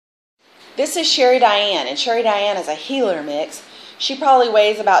This is Sherry Diane, and Sherry Diane is a healer mix. She probably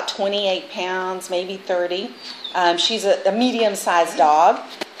weighs about 28 pounds, maybe 30. She's a medium-sized dog.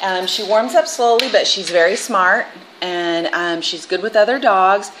 She warms up slowly, but she's very smart, and she's good with other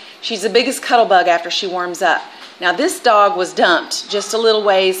dogs. She's the biggest cuddle bug after she warms up. Now, this dog was dumped just a little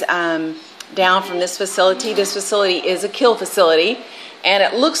ways down from this facility. This facility is a kill facility, and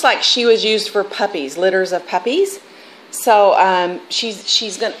it looks like she was used for puppies, litters of puppies. So she's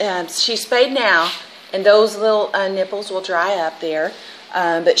spayed now, and those little nipples will dry up there.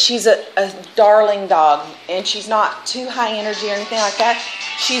 But she's a darling dog, and she's not too high energy or anything like that.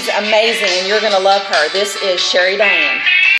 She's amazing, and you're going to love her. This is Sherry Diane.